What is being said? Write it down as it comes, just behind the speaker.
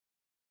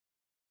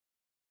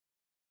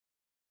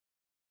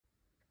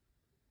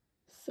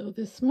So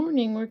this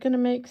morning we're going to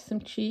make some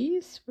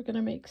cheese. We're going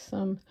to make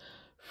some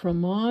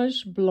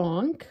fromage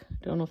blanc.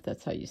 Don't know if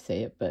that's how you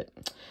say it, but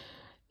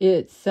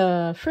it's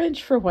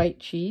French for white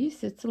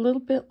cheese. It's a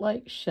little bit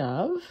like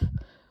Chèvre,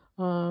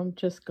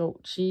 just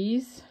goat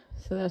cheese.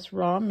 So that's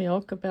raw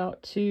milk,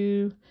 about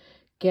 2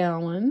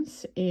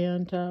 gallons,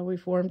 and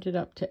we've warmed it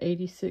up to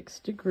 86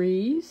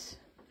 degrees.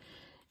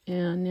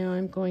 And now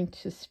I'm going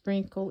to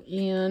sprinkle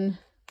in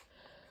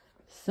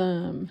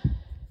some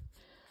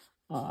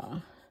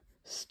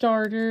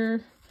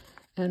starter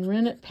and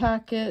rennet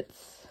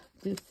packets.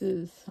 This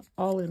is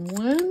all in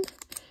one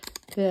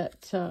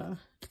that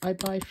I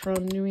buy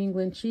from New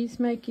England Cheese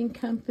Making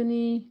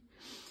Company.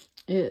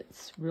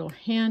 It's real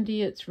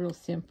handy, it's real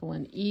simple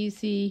and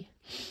easy.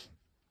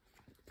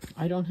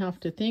 I don't have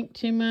to think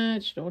too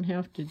much, don't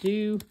have to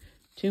do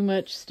too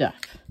much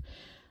stuff.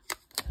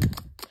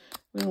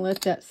 We're going to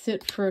let that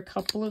sit for a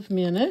couple of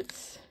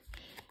minutes,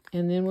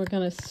 and then we're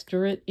going to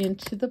stir it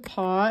into the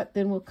pot.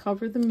 Then we'll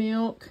cover the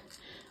milk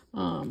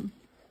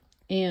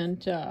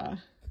and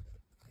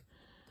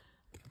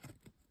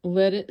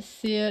let it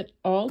sit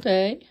all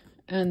day,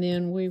 and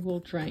then we will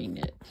drain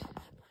it.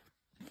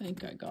 I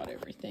think I got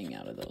everything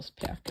out of those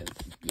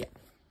packets. Yeah.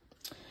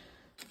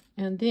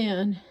 And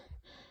then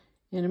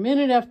in a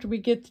minute after we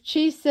get the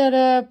cheese set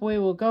up, we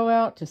will go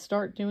out to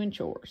start doing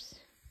chores.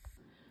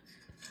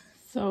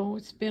 So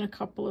it's been a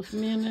couple of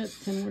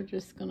minutes, and we're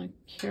just going to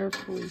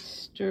carefully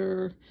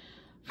stir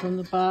from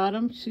the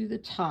bottom to the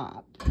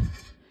top.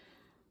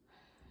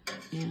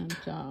 And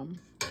I'm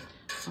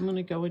going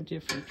to go in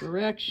different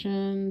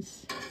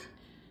directions,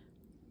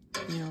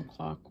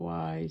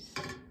 clockwise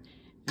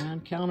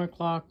and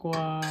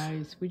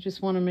counterclockwise. We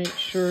just want to make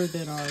sure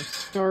that our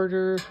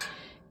starter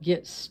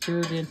gets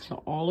stirred into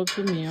all of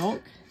the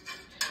milk.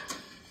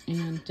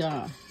 And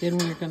then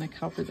we're going to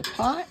cover the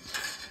pot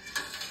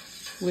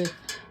with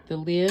the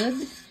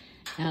lid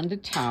and a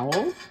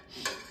towel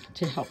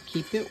to help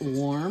keep it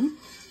warm.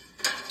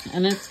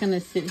 And it's going to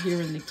sit here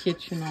in the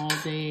kitchen all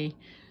day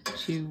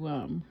to,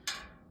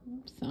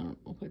 I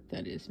don't know what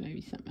that is,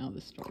 maybe something out of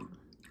the store.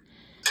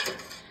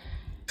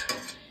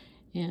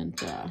 And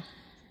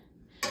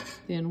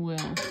then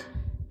we'll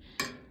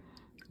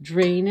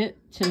drain it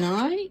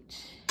tonight,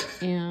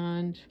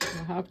 and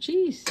we'll have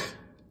cheese.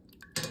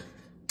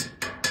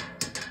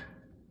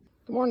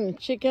 Good morning,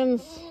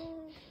 chickens.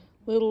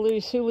 Little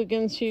loose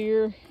hooligans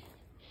here.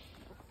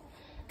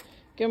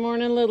 Good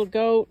morning, little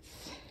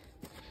goats.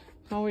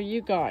 How are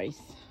you guys?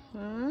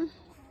 Huh?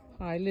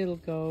 Hi, little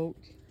goat.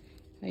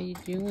 How you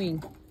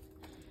doing?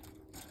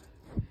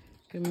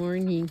 Good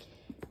morning.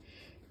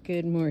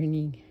 Good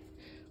morning.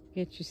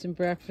 Get you some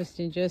breakfast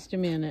in just a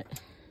minute.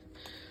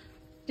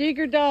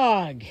 Digger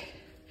dog.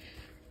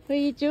 What are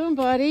you doing,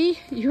 buddy?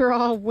 You're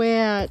all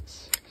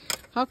wet.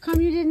 How come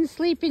you didn't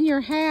sleep in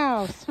your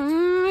house,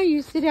 huh?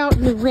 You sit out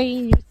in the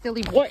rain, you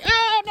silly boy.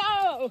 Oh,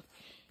 no!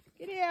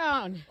 Get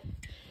down.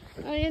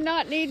 I did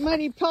not need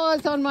muddy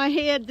paws on my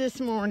head this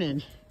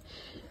morning.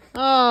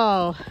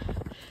 Oh,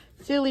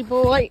 silly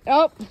boy.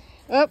 Up,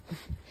 up.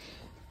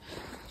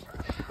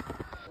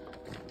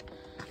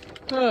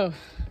 Oh,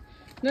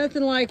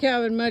 nothing like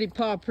having muddy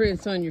paw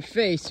prints on your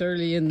face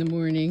early in the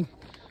morning.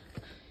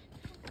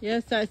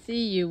 Yes, I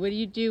see you. What are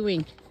you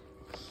doing?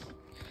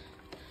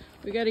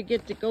 We got to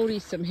get the goatie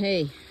some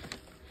hay.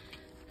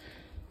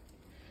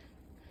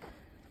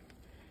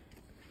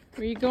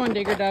 Where you going,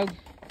 Digger dog?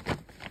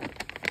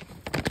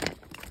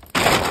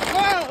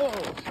 Whoa!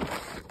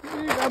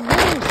 There's a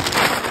moose.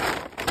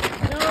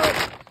 Nope.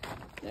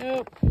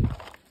 Nope.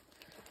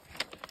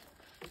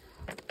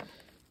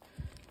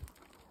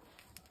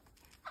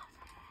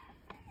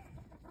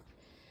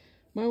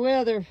 My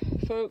weather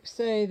folks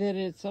say that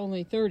it's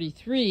only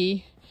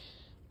 33,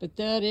 but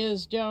that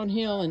is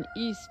downhill and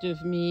east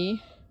of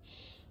me.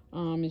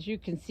 As you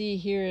can see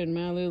here in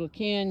my little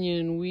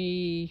canyon,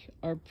 we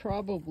are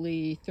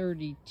probably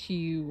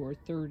 32 or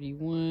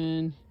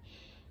 31.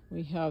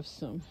 We have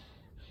some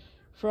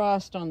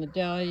frost on the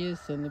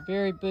dahlias and the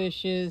berry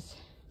bushes.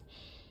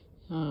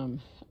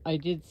 I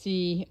did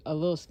see a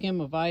little skim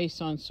of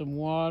ice on some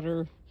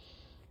water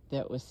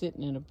that was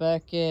sitting in a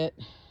bucket.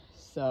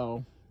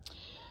 So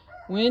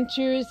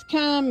winter is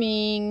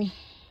coming.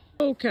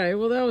 Okay,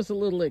 well, that was a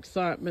little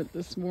excitement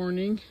this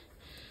morning.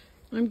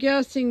 I'm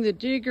guessing the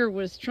digger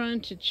was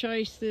trying to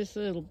chase this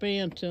little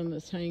bantam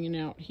that's hanging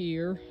out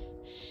here,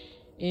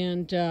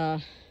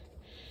 and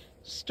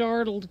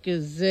startled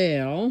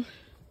gazelle,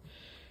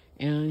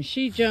 and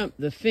she jumped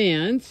the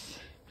fence,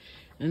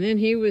 and then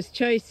he was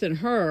chasing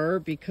her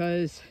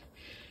because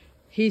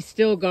he's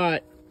still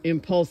got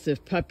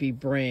impulsive puppy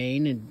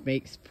brain and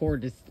makes poor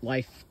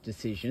life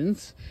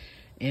decisions.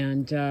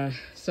 And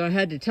so I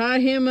had to tie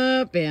him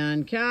up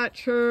and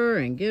catch her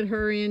and get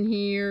her in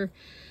here.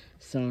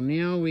 So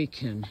now we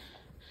can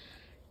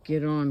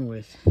get on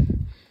with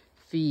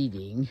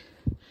feeding.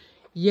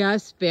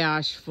 Yes,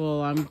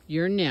 Bashful,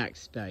 you're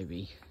next,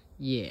 baby.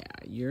 Yeah,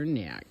 you're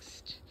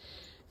next.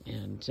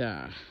 And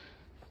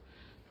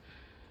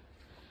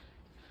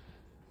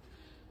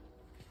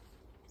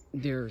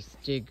there's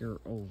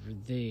Digger over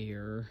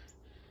there.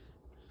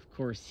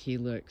 course, he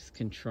looks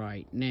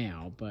contrite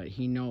now, but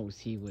he knows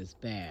he was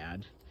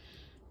bad.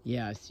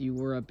 Yes, you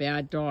were a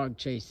bad dog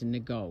chasing the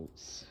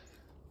goats.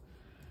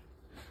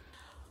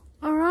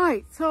 All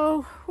right,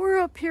 so we're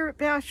up here at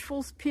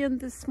Bashful's pen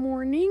this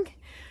morning.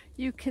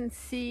 You can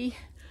see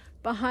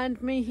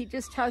behind me, he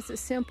just has a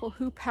simple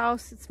hoop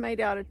house. It's made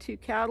out of 2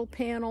 cattle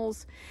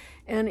panels,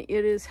 and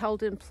it is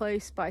held in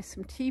place by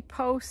some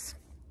T-posts.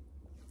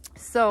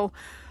 So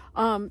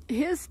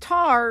his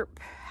tarp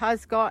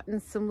has gotten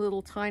some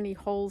little tiny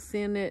holes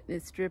in it.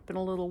 It's dripping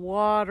a little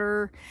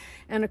water,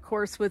 and of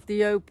course with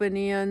the open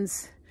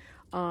ends,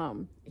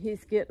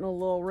 he's getting a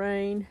little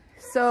rain.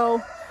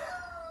 So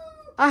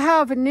I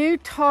have a new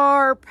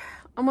tarp.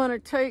 I'm going to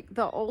take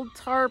the old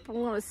tarp, I'm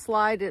going to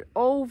slide it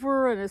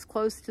over and as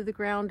close to the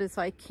ground as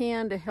I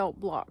can to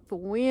help block the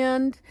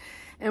wind.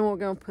 And we're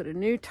going to put a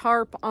new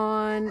tarp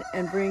on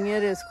and bring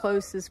it as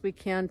close as we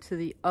can to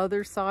the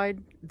other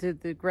side, to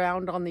the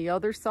ground on the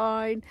other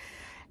side.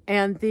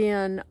 And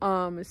then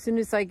as soon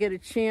as I get a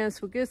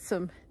chance, we'll get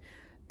some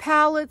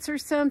pallets or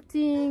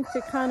something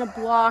to kind of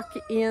block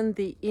in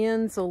the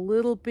ends a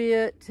little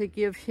bit to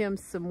give him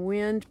some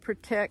wind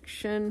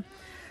protection,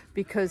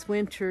 because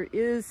winter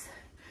is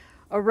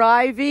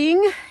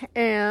arriving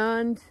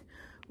and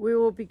we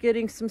will be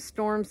getting some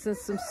storms and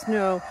some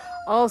snow.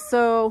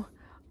 Also,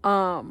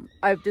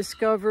 I've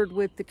discovered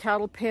with the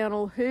cattle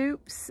panel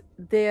hoops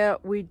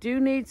that we do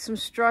need some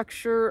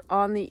structure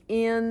on the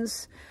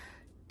ends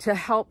to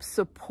help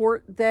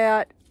support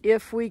that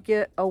if we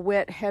get a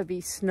wet, heavy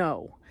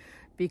snow,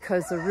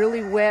 because a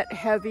really wet,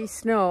 heavy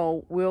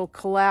snow will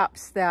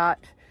collapse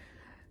that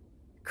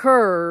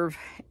curve,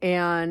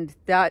 and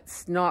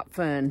that's not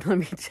fun. Let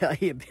me tell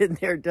you, been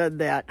there, done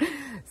that.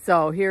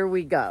 So here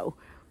we go.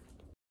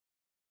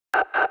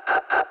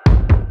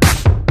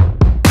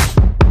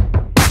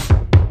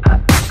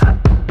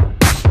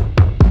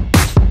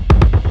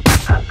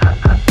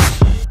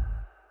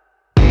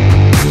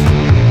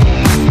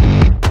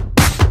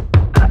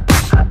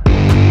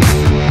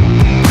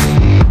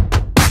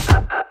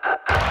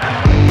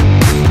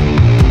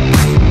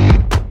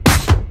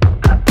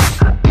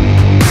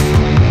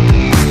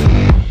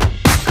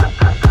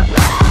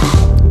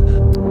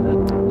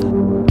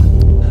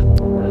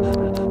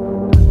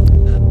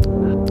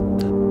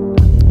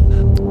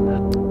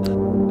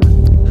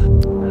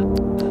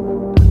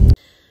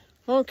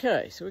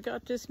 Okay, so we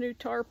got this new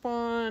tarp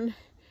on.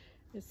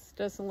 This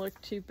doesn't look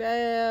too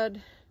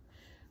bad.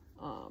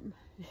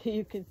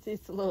 You can see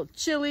it's a little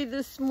chilly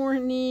this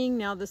morning.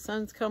 Now the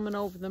sun's coming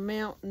over the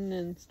mountain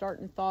and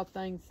starting to thaw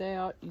things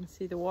out. You can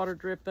see the water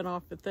dripping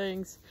off the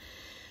things.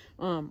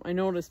 I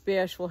noticed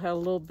Bashful had a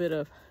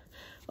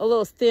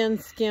little thin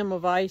skim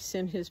of ice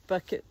in his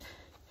bucket.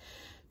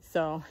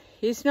 So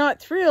he's not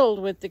thrilled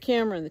with the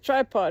camera and the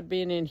tripod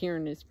being in here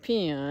in his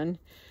pen.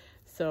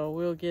 So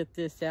we'll get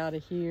this out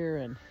of here,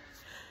 and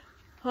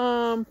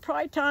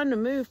probably time to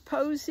move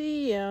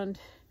Posey and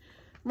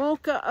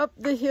Mocha up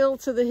the hill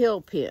to the hill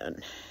pen.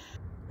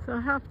 So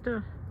I have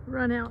to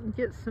run out and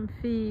get some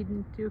feed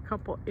and do a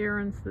couple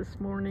errands this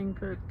morning,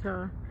 but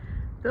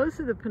those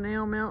are the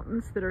Pinal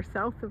Mountains that are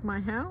south of my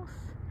house,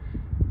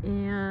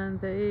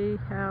 and they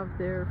have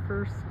their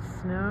first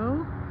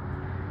snow.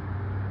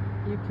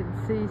 You can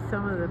see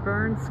some of the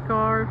burn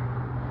scar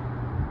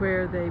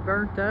where they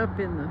burnt up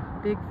in the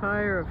big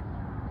fire of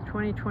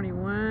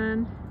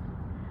 2021.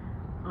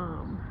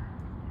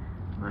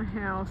 My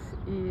house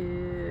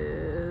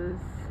is,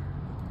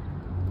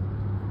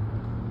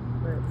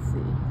 let's see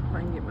if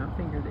I can get my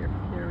finger there.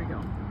 There we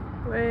go.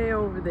 Way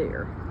over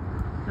there.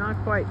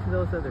 Not quite to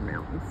those other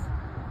mountains.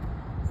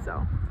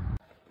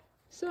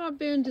 So I've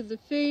been to the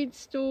feed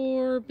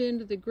store, been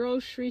to the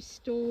grocery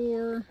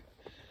store,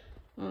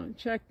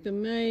 checked the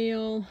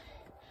mail,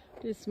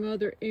 did some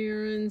other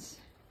errands,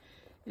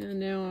 and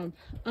now I've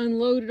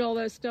unloaded all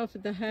that stuff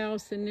at the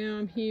house, and now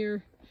I'm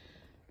here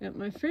at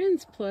my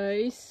friend's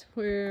place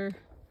where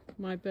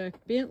my buck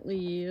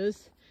Bentley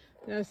is.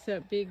 That's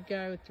that big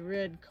guy with the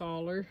red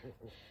collar.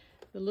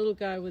 The little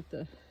guy with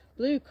the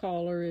blue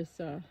collar is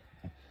a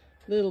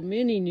little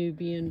mini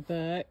Nubian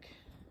buck.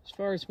 As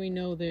far as we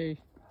know,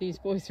 these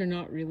boys are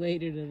not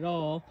related at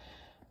all.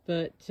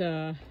 But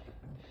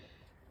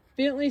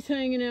Bentley's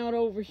hanging out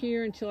over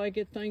here until I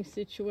get things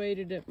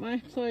situated at my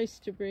place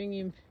to bring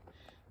him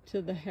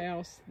to the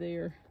house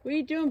there. What are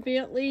you doing,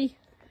 Bentley?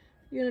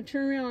 You gonna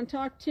turn around and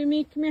talk to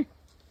me? Come here.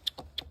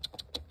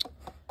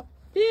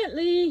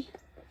 Bentley,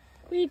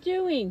 what are you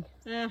doing?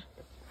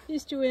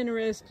 He's too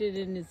interested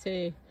in his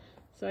hay.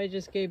 So I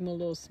just gave him a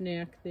little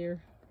snack there.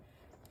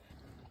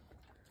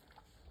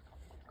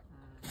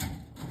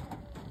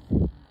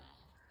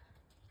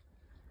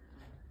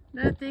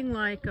 Nothing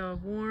like a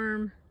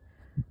warm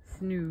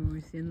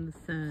snooze in the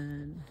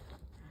sun.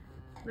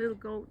 Little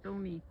goat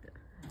don't eat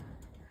that.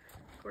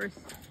 Of course,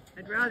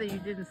 I'd rather you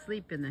didn't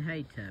sleep in the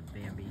hay tub,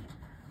 Bambi.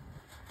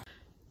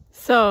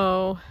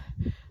 So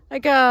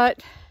I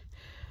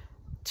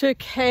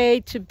took hay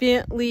to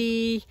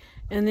Bentley,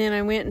 and then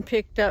I went and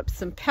picked up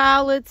some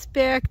pallets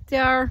back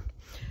there.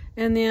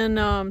 And then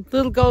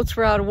little goats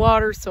were out of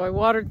water, so I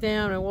watered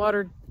down. I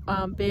watered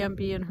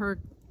Bambi and her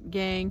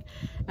gang,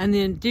 and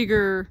then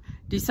Digger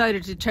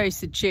decided to chase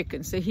the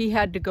chicken, so he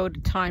had to go to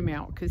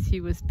timeout because he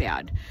was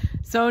bad.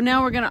 So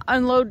now we're going to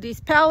unload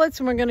these pallets,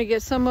 and we're going to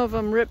get some of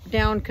them ripped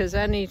down because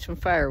I need some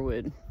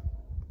firewood.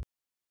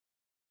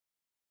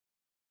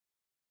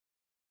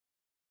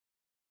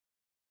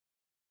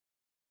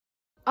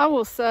 I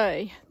will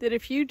say that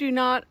if you do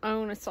not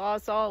own a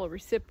Sawzall, a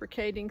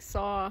reciprocating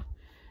saw,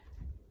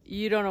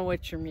 you don't know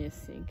what you're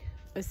missing,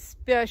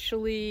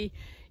 especially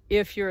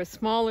if you're a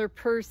smaller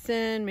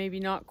person, maybe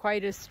not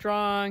quite as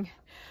strong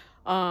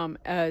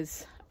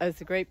as a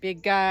great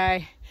big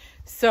guy.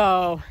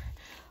 So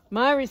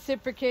my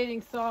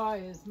reciprocating saw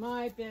is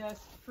my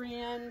best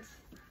friend.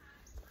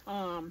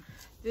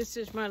 This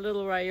is my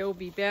little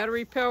Ryobi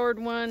battery powered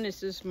one.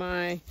 This is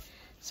my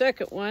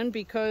second one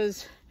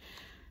because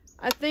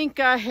I think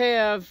I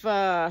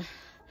have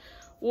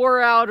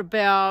wore out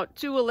about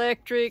 2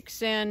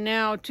 electrics and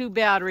now 2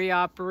 battery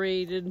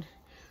operated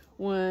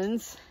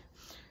ones.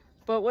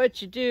 But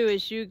what you do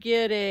is you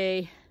get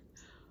a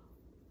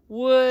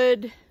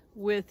wood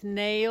with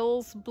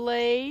nails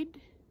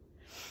blade,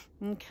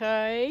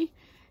 okay,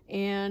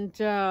 and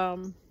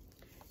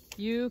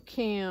you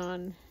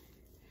can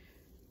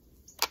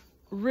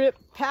rip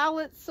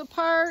pallets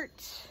apart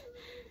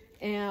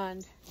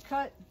and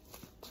cut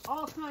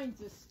all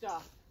kinds of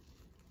stuff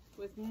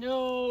with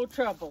no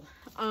trouble.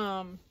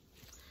 I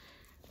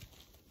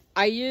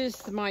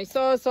use my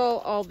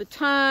Sawzall all the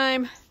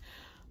time.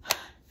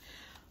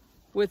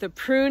 With a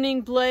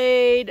pruning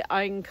blade,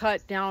 I can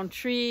cut down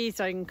trees,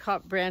 I can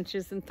cut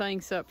branches and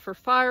things up for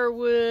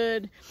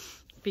firewood.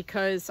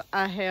 Because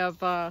I have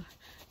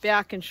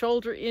back and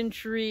shoulder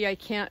injury, I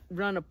can't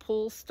run a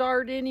pull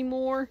start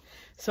anymore.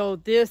 So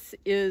this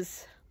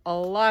is a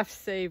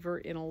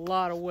lifesaver in a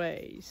lot of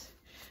ways.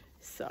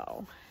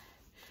 So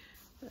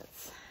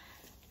that's...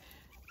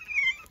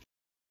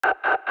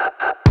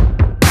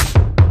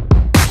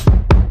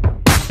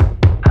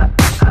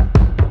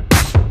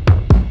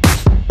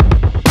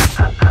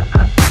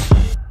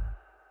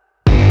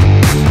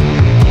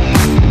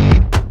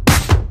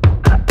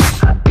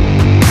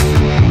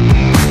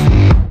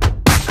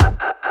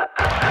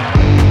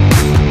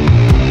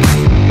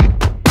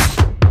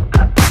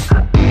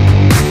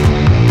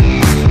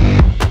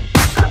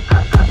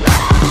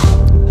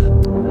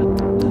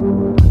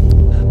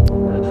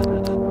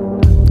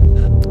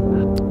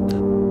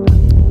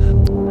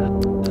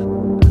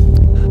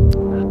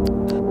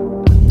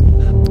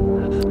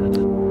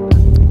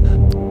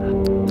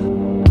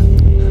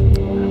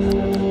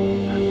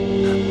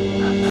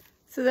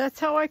 So that's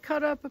how I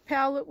cut up a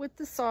pallet with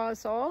the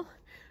Sawzall.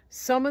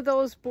 Some of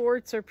those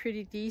boards are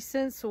pretty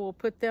decent, so we'll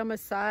put them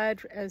aside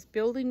as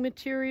building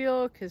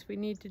material because we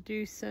need to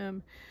do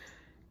some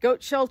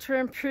goat shelter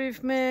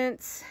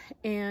improvements,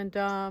 and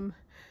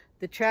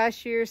the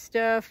trashier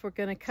stuff we're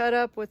going to cut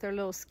up with our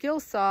little skill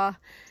saw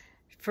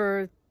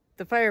for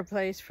the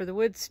fireplace, for the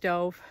wood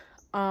stove.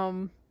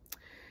 You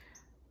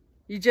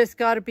just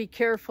got to be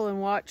careful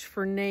and watch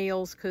for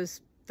nails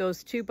because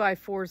those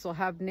 2x4s will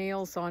have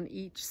nails on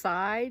each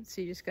side,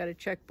 so you just got to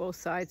check both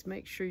sides,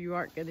 make sure you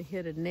aren't going to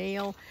hit a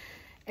nail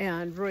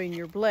and ruin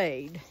your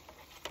blade.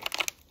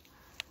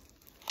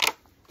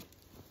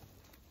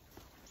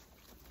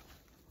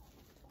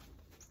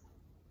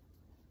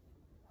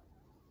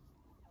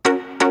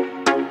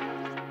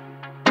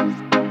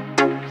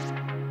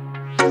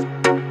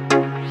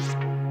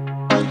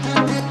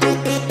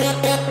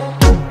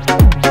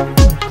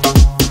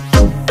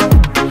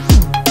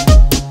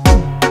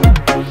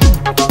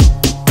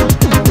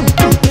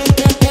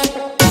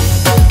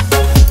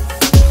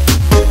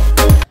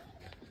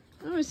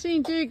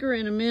 Seen Digger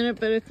in a minute,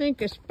 but I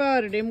think I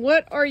spotted him.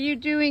 What are you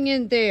doing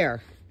in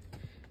there?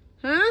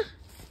 Huh?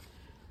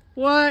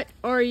 What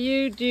are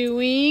you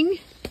doing?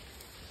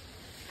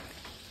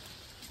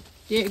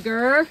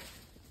 Digger?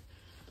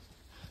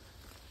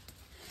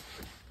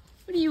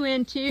 What are you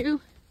into?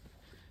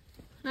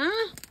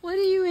 Huh? What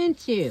are you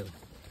into?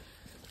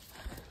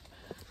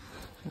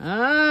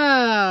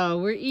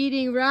 Oh, we're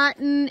eating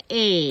rotten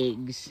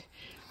eggs.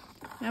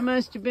 That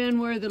must have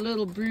been where the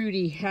little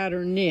broody had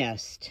her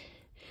nest.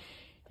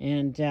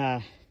 And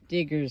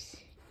Digger's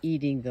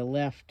eating the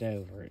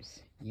leftovers.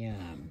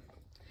 Yum.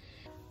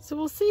 So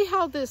we'll see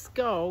how this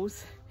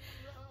goes.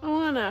 I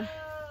want to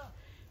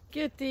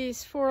get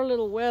these 4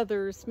 little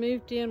weathers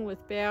moved in with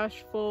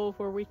Bashful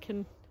where we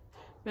can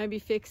maybe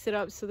fix it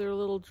up so they're a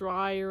little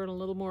drier and a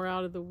little more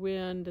out of the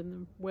wind and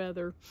the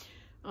weather.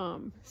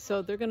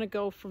 So they're going to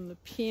go from the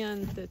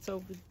pin that's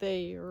over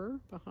there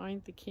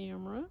behind the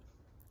camera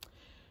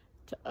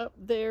to up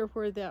there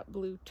where that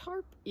blue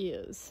tarp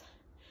is.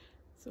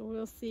 So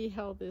we'll see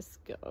how this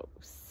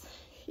goes.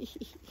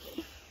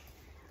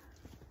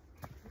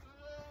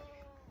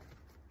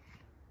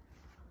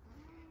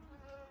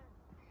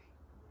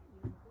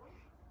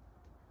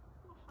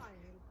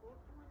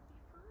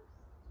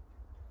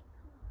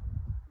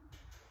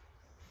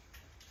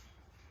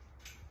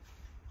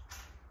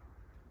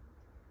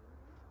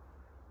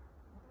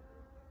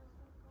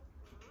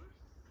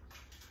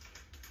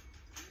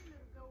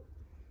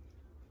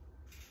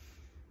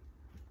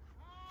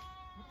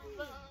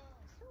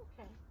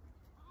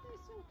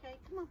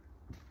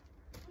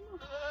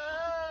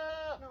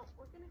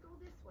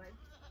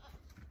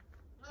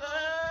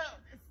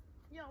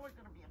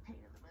 going to be a pain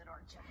in the butt,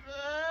 aren't you?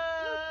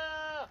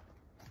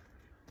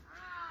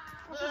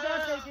 I forgot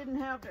they didn't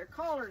have their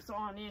collars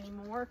on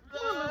anymore.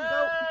 Come on, little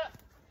goat.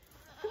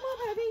 Come on,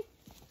 baby.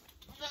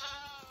 Come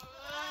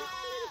on,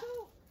 little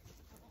goat.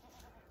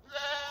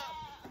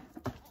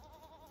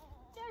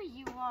 There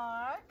you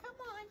are. Come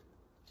on.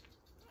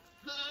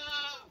 Come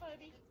on,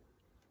 baby.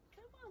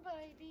 Come on,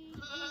 baby.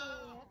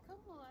 Yeah,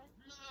 come on.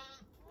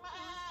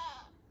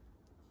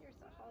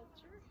 Here's a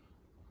halter.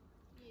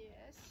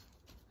 Yes.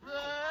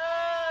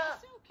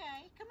 It's okay.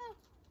 Come on.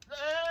 Come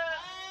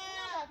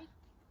on, baby.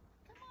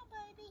 Come on,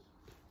 baby.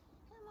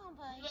 Come on,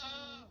 baby.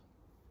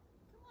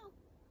 Come on.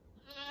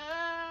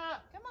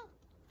 Come on.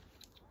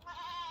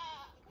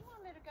 Come on,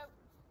 little goat.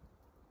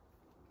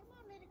 Come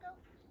on, little goat.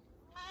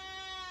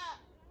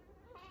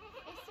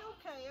 It's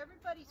okay.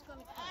 Everybody's going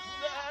to come.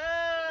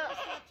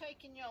 It's not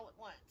taking y'all at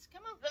once.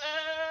 Come on.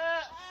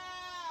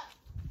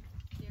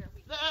 There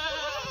we go. Come on.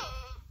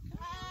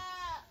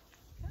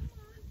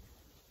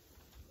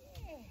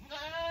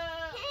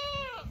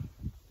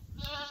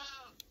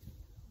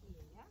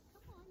 Yeah,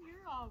 come on.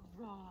 You're all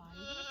right.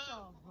 It's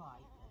all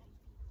right,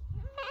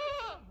 baby. It's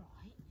all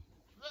right.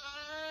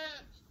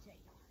 Stay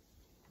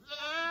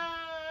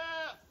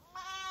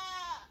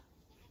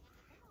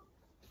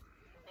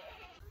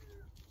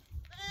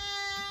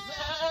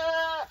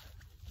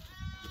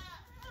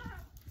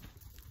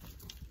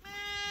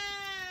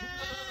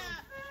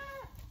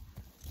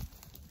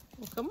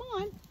Well, come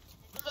on.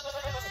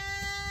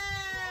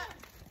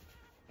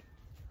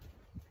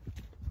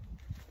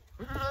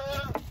 Come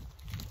on.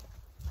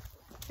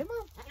 Come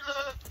on,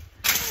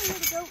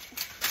 little goat.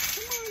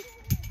 Come on.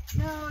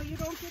 No, you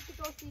don't get to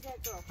go see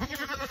that girl. You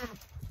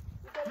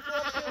gotta go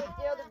up there with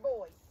the other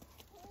boys.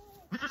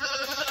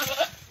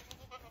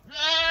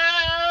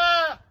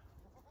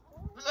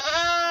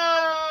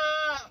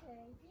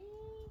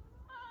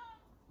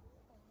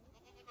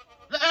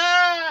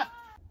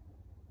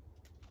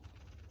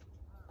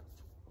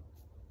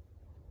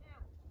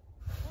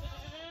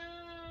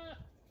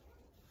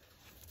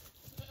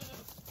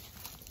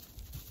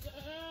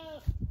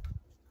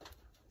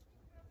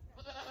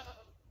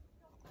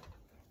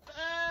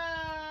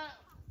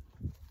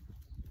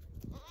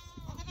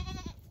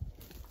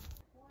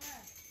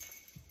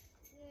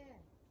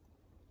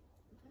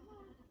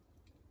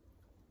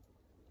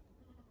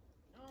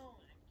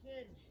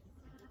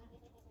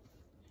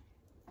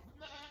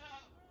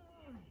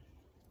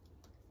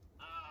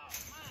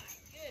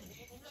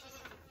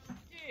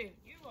 Dude,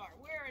 you are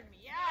wearing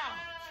me out.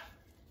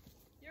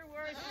 You're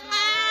worse than all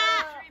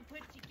the three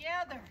put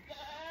together.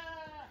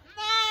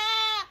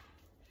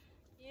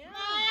 Yeah.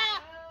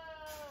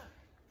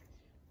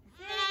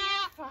 See,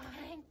 you're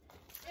fine.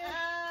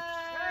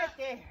 Right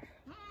there.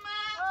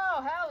 Oh,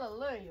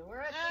 hallelujah.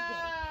 We're at the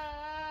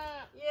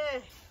gate.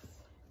 Yes.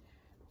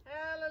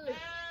 Hallelujah.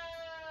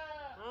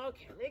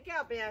 Okay, look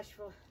out,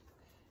 Bashful.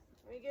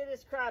 Let me get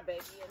this crybaby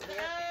in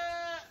there.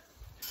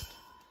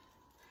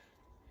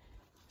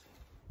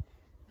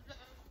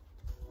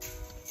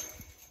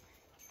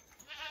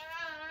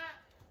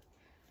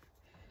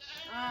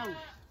 Oh my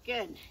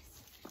goodness.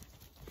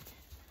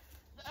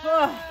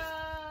 Oh.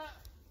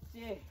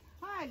 Yeah.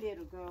 Hi,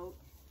 little goat.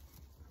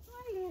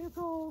 Hi, little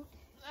goat.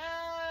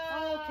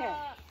 Okay.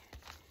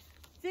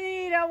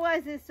 See, that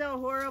wasn't so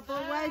horrible,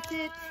 was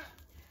it?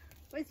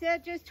 Was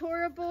that just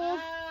horrible?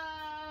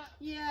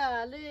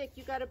 Yeah, look,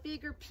 you got a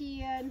bigger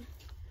pen.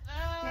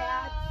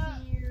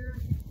 Dad's here.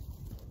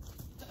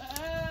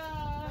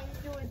 How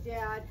you doing,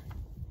 Dad?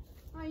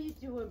 How you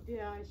doing,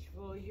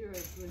 Bashful? You're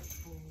a good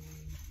boy.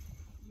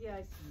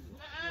 Yes, you're a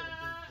good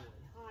boy.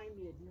 Hi,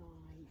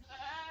 Midnight.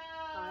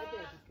 Hi,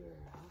 baby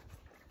girl.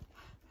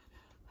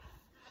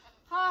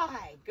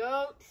 Hi,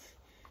 goat.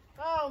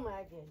 Oh,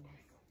 my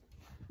goodness.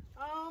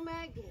 Oh,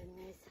 my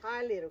goodness.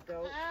 Hi, little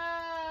goat.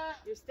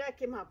 You're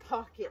stuck in my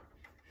pocket.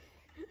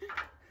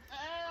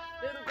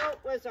 Little goat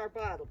was our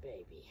bottle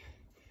baby.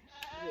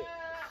 Yes.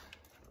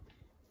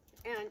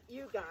 And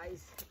you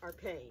guys are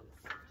paying.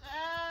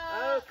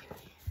 Okay.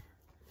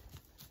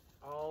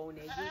 Oh,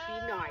 now you be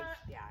nice,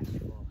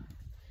 Bashful.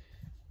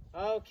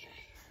 Okay.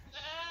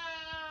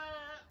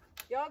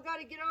 Y'all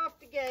gotta get off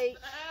the gate.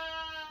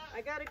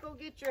 I gotta go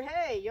get your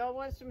hay. Y'all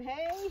want some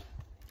hay?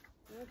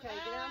 Okay,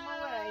 get out of my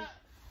way.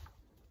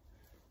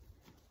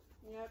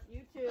 Yep,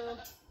 you too.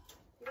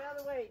 Get out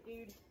of the way,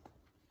 dude.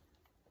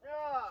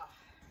 Oh.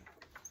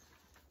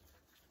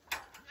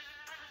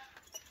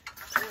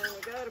 And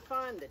we gotta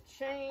find the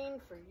chain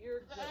for your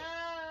gate.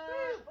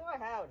 Woo, boy,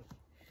 howdy.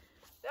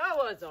 That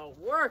was a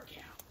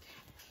workout.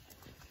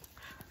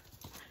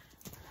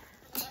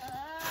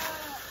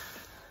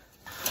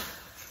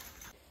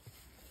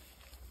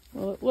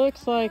 Well, it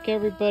looks like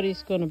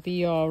everybody's going to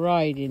be all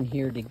right in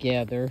here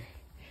together.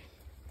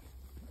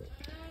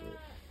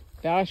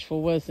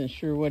 Bashful wasn't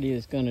sure what he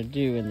was going to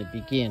do in the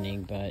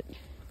beginning, but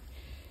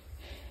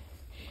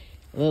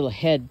a little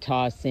head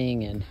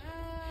tossing and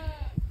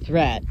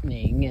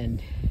threatening,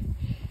 and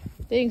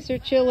things are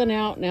chilling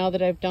out now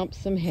that I've dumped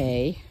some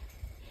hay.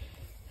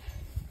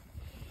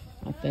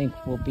 I think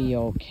we'll be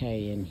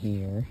okay in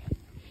here.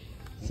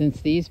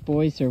 since these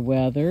boys are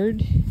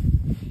weathered,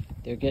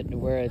 they're getting to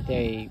where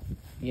they,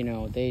 you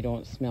know, they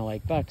don't smell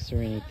like bucks or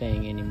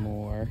anything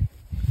anymore.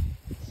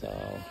 So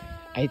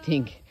I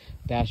think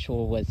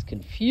Bashful was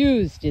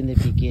confused in the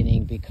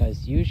beginning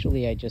because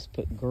usually I just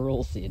put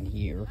girls in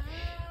here.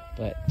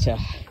 But I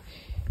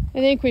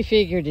think we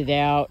figured it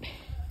out.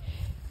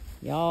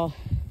 Y'all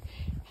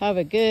have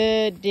a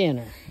good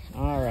dinner.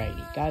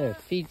 Alrighty, gotta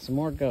feed some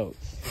more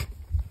goats.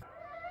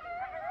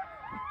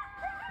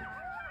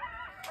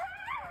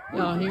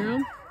 Y'all hear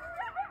them?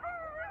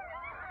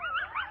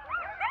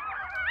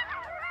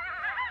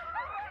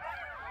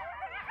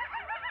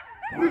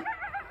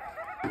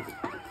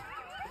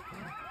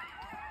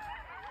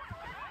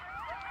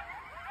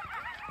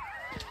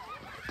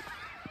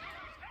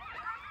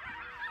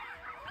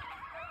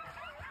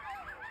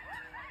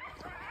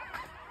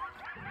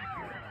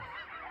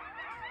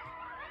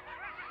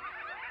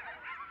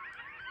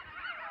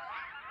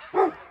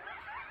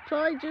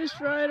 Probably just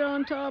right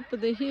on top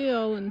of the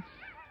hill, and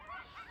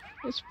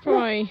it's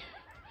probably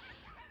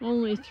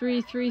only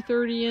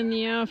 3:30 in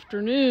the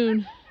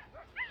afternoon.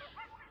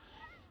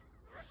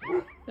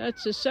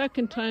 That's the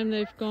second time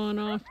they've gone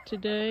off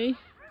today.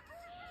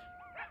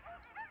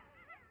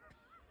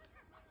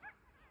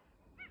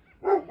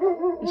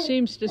 It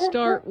seems to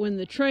start when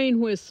the train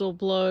whistle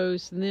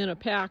blows, and then a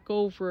pack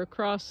over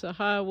across the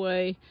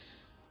highway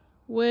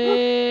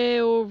way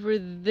over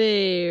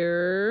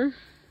there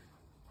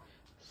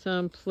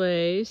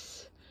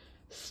someplace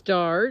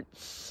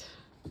starts,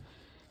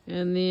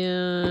 and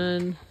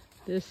then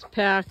this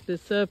pack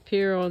that's up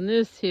here on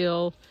this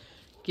hill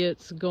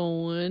gets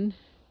going.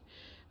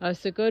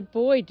 That's a good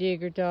boy,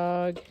 Digger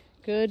Dog.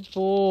 Good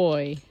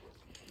boy.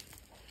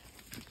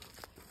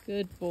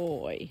 Good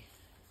boy.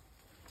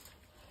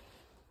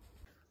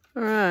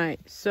 All right,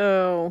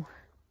 so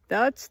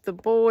that's the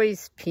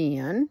boys'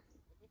 pen.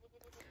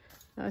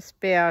 That's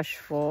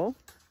Bashful.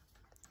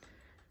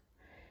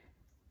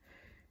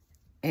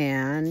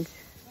 And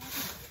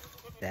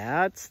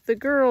that's the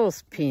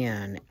girls'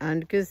 pen.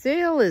 And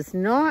Gazelle is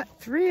not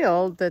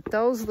thrilled that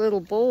those little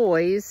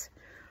boys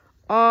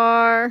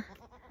are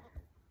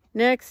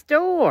next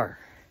door.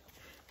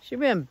 She's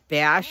been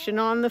bashing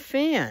on the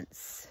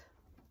fence.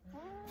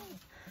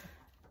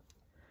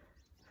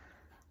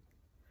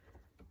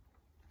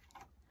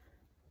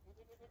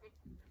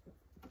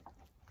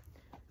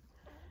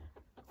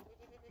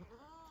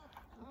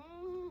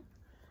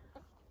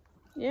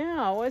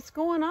 Yeah, what's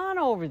going on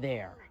over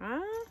there,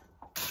 huh?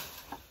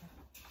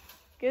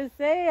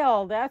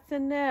 Gazelle, that's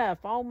enough.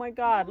 Oh my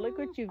God, look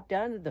what you've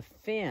done to the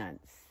fence.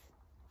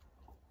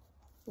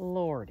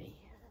 Lordy.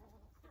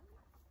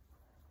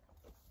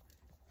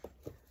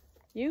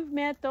 You've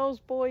met those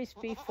boys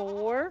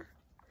before?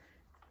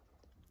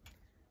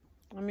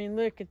 I mean,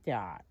 look at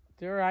that.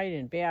 They're right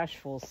in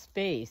Bashful's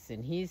space,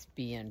 and he's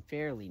being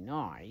fairly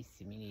nice.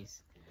 I mean, he's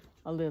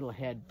a little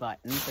head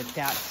button, but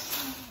that's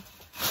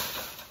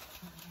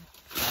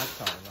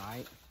all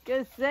right.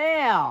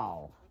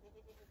 Gazelle!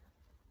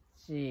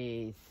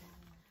 Jeez.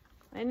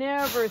 I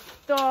never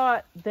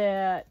thought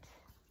that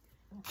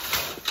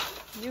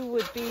you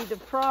would be the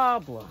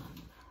problem.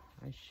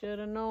 I should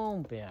have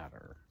known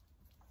better.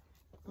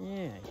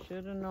 Yeah, I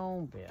should have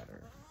known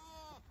better.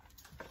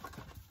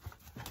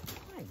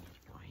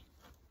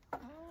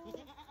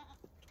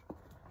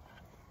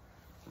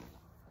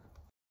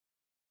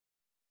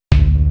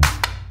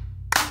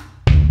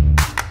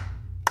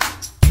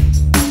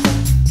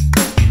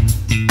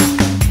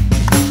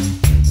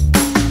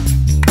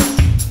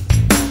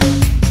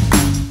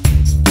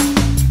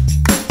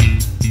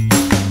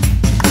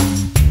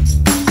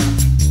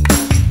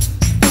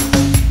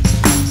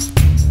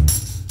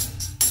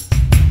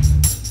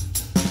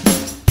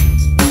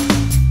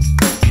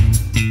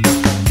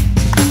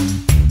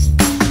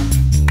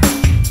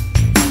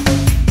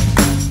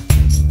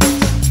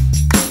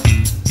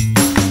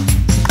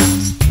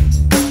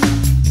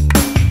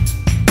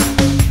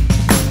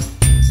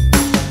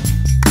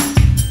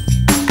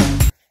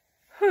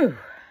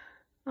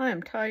 I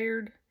am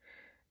tired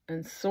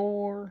and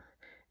sore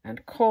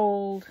and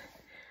cold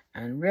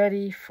and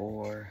ready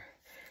for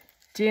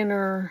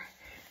dinner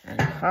and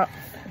a cup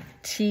of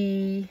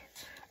tea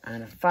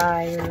and a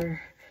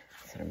fire.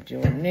 So what I'm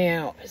doing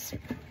now is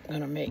I'm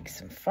going to make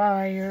some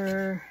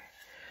fire.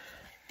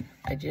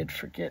 I did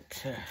forget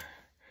to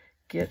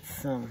get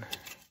some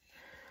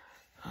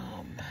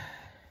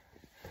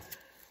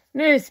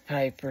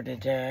newspaper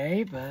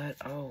today, but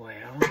oh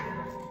well.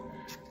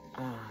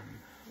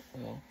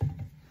 We'll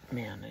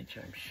manage,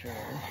 I'm sure.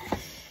 I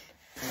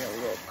got a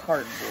little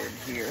cardboard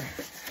here.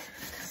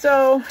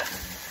 So,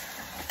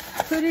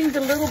 putting the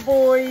little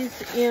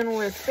boys in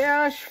with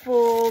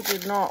Bashful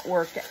did not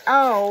work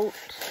out.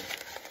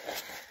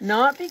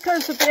 Not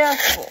because of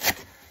Bashful.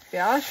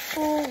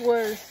 Bashful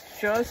was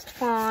just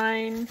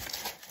fine.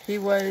 He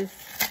was,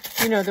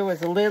 you know, there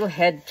was a little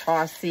head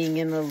tossing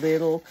and a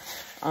little,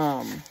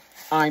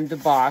 I'm the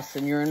boss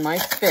and you're in my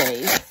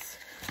space.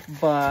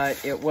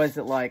 But it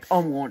wasn't like,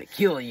 I'm going to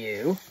kill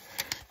you.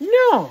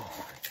 No,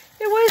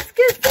 it was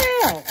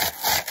Gazelle.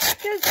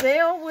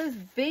 Gazelle was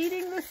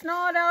beating the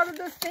snot out of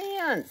the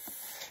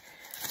fence.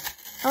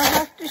 I'll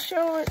have to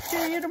show it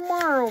to you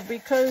tomorrow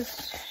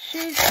because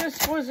she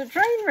just was a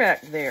train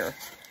wreck there.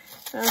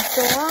 And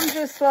so I'm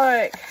just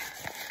like,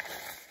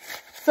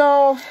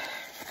 so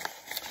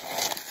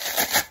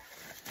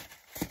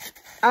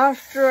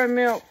after I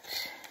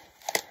milked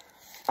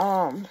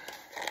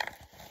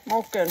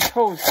Mocha and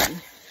Posey,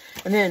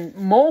 and then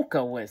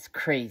Mocha was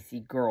crazy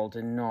girl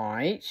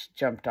tonight. She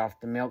jumped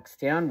off the milk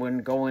stand,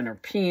 wouldn't go in her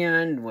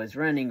pen, was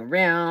running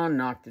around,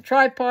 knocked the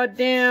tripod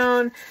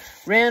down,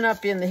 ran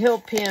up in the hill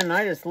pen.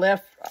 I just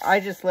left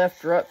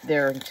her up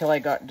there until I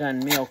got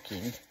done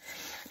milking,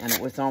 and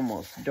it was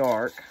almost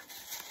dark.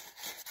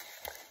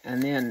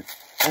 And then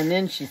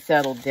she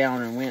settled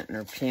down and went in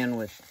her pen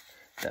with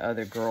the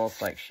other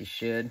girls like she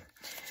should.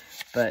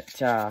 But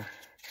so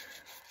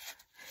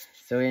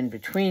in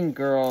between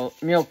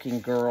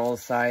milking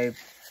girls, I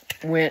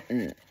went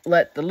and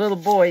let the little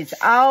boys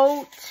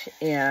out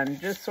and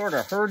just sort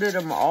of herded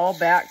them all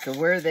back to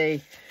where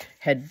they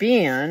had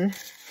been.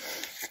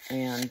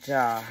 And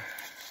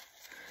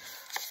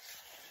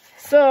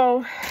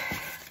so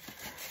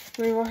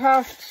we will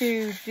have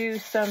to do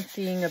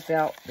something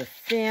about the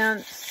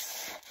fence,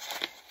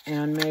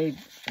 and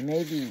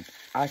maybe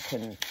I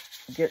can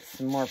get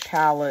some more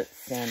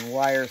pallets and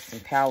wire some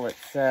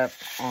pallets up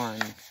on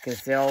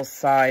Gazelle's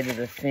side of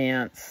the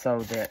fence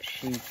so that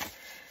she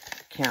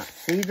can't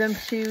see them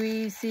too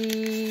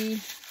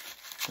easy.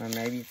 Or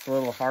maybe it's a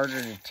little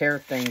harder to tear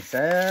things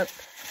up.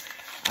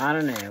 I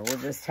don't know. We'll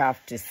just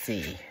have to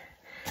see.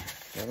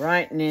 But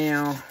right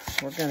now,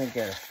 we're going to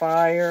get a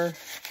fire.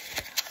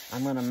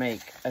 I'm going to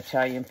make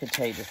Italian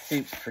potato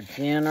soup for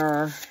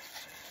dinner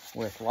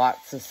with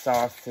lots of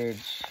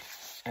sausage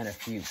and a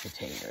few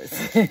potatoes,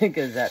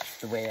 because that's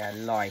the way I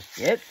like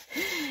it.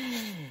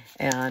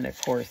 And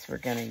of course, we're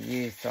going to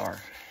use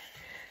our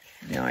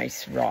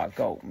nice raw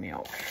goat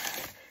milk.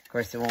 Of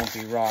course, it won't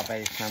be raw by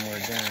the time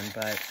we're done,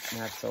 but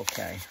that's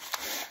okay.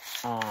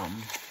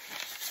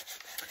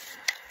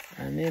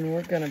 And then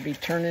we're going to be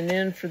turning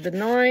in for the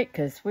night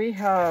because we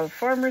have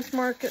farmer's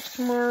market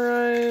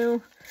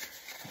tomorrow.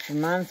 Which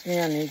reminds me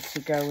I need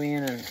to go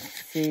in and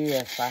see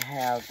if I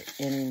have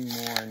any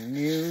more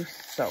new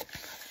soap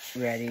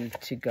ready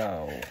to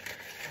go,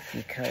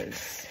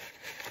 because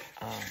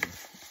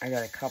I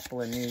got a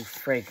couple of new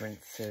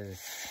fragrances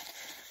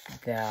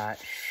that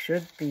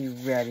should be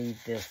ready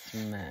this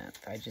month.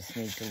 I just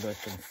need to look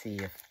and see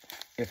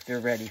if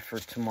they're ready for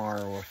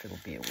tomorrow or if it'll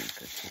be a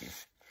week or two.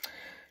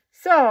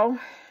 So,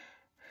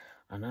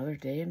 another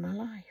day in my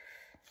life.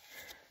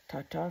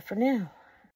 Ta-ta for now.